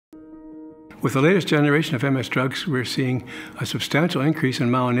With the latest generation of MS drugs, we're seeing a substantial increase in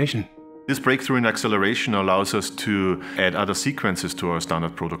myelination. This breakthrough in acceleration allows us to add other sequences to our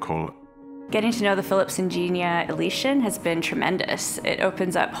standard protocol. Getting to know the Philips Ingenia Elition has been tremendous. It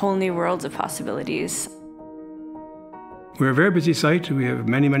opens up whole new worlds of possibilities. We're a very busy site. We have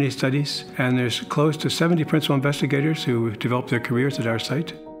many studies, and there's close to 70 principal investigators who developed their careers at our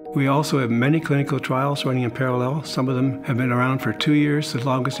site. We also have many clinical trials running in parallel. Some of them have been around for 2 years, the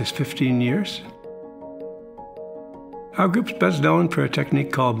longest is 15 years. Our group's best known for a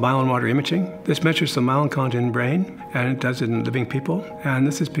technique called myelin water imaging. This measures the myelin content in the brain, and it does it in living people. And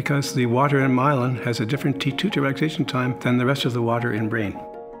this is because the water in myelin has a different T2 to relaxation time than the rest of the water in brain.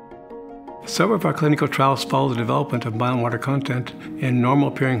 Several of our clinical trials follow the development of myelin water content in normal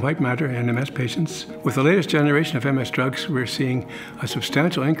appearing white matter in MS patients. With the latest generation of MS drugs, we're seeing a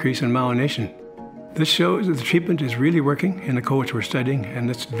substantial increase in myelination. This shows that the treatment is really working in the cohorts we're studying, and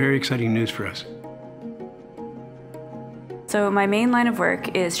that's very exciting news for us. So my main line of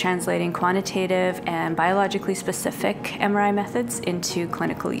work is translating quantitative and biologically specific MRI methods into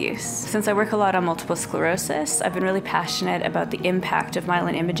clinical use. Since I work a lot on multiple sclerosis, I've been really passionate about the impact of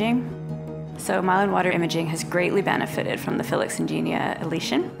myelin imaging. So myelin water imaging has greatly benefited from the Philips Ingenia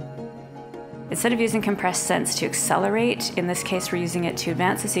Elition. Instead of using compressed sense to accelerate, in this case we're using it to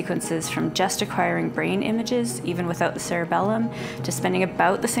advance the sequences from just acquiring brain images, even without the cerebellum, to spending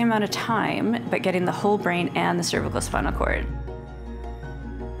about the same amount of time, but getting the whole brain and the cervical spinal cord.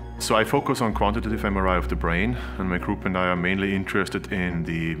 So I focus on quantitative MRI of the brain, and my group and I are mainly interested in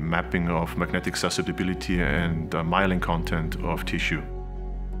the mapping of magnetic susceptibility and myelin content of tissue.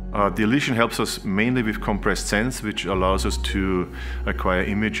 The Elition helps us mainly with compressed sense, which allows us to acquire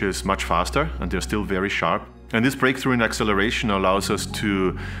images much faster, and they're still very sharp. And this breakthrough in acceleration allows us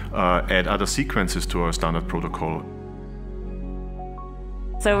to add other sequences to our standard protocol.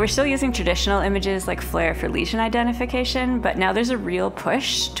 So we're still using traditional images like FLAIR for lesion identification, but now there's a real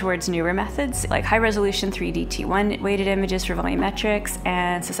push towards newer methods like high-resolution 3D T1 weighted images for volumetrics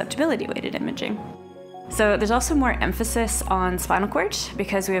and susceptibility weighted imaging. So there's also more emphasis on spinal cord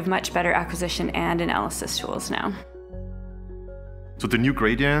because we have much better acquisition and analysis tools now. So the new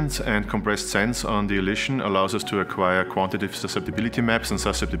gradients and compressed sense on the Elition allows us to acquire quantitative susceptibility maps and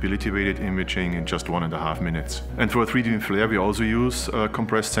susceptibility weighted imaging in just 1.5 minutes. And for 3D FLAIR we also use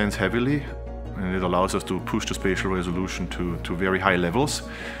compressed sense heavily, and it allows us to push the spatial resolution to very high levels.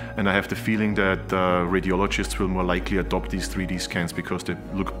 And I have the feeling that radiologists will more likely adopt these 3D scans because they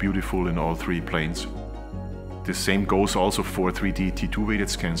look beautiful in all three planes. The same goes also for 3D T2 weighted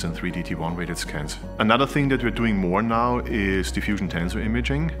scans and 3D T1 weighted scans. Another thing that we're doing more now is diffusion tensor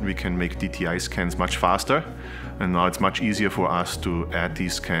imaging. We can make DTI scans much faster, and now it's much easier for us to add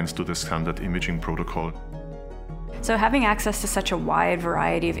these scans to the standard imaging protocol. So having access to such a wide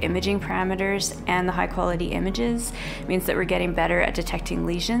variety of imaging parameters and the high quality images means that we're getting better at detecting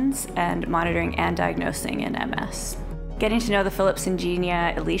lesions and monitoring and diagnosing in MS. Getting to know the Philips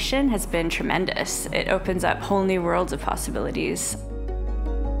Ingenia Elition has been tremendous. It opens up whole new worlds of possibilities.